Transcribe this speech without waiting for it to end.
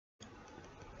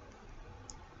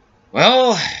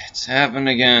Well, it's happened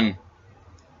again.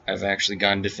 I've actually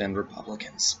got to defend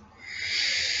Republicans.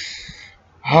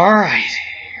 Alright,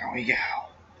 here we go.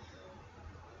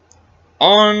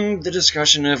 On the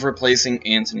discussion of replacing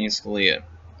Anthony Scalia.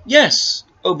 Yes,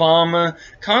 Obama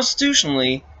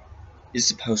constitutionally is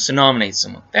supposed to nominate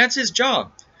someone. That's his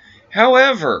job.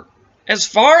 However, as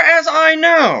far as I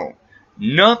know,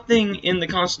 nothing in the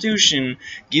Constitution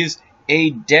gives a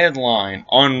deadline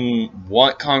on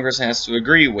what Congress has to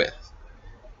agree with.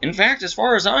 In fact, as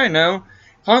far as I know,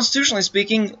 constitutionally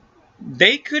speaking,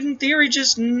 they could in theory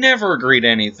just never agree to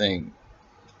anything.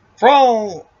 For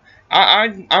all,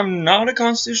 I'm not a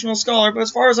constitutional scholar, but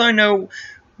as far as I know,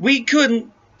 we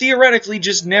couldn't theoretically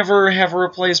just never have a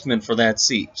replacement for that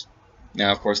seat.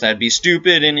 Now, of course, that'd be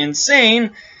stupid and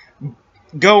insane,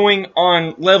 going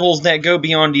on levels that go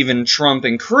beyond even Trump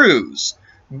and Cruz.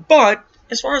 But,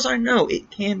 as far as I know, it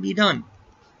can be done.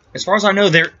 As far as I know,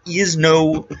 there is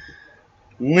no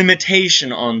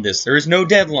limitation on this. There is no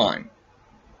deadline.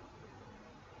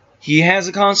 He has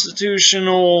a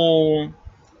constitutional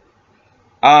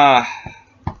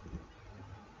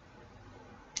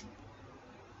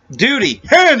duty.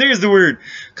 There's the word.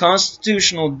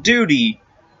 Constitutional duty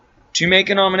to make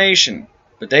a nomination.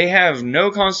 But they have no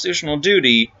constitutional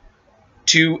duty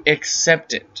to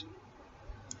accept it.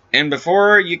 And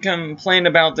before you complain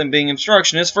about them being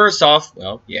obstructionists, first off,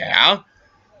 well, yeah,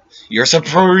 you're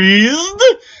surprised?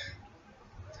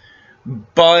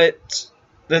 But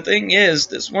the thing is,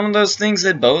 this is one of those things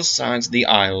that both sides of the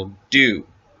aisle do.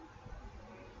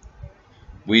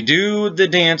 We do the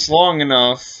dance long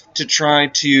enough to try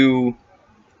to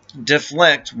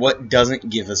deflect what doesn't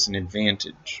give us an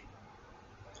advantage.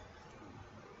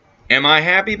 Am I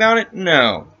happy about it?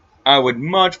 No. I would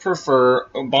much prefer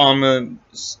Obama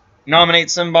nominate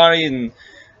somebody and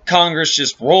Congress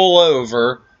just roll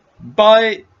over,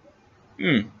 but,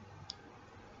 you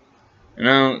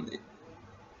know,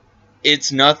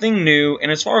 it's nothing new,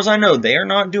 and as far as I know, they are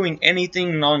not doing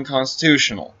anything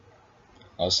non-constitutional.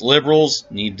 Us liberals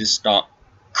need to stop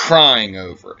crying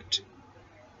over it.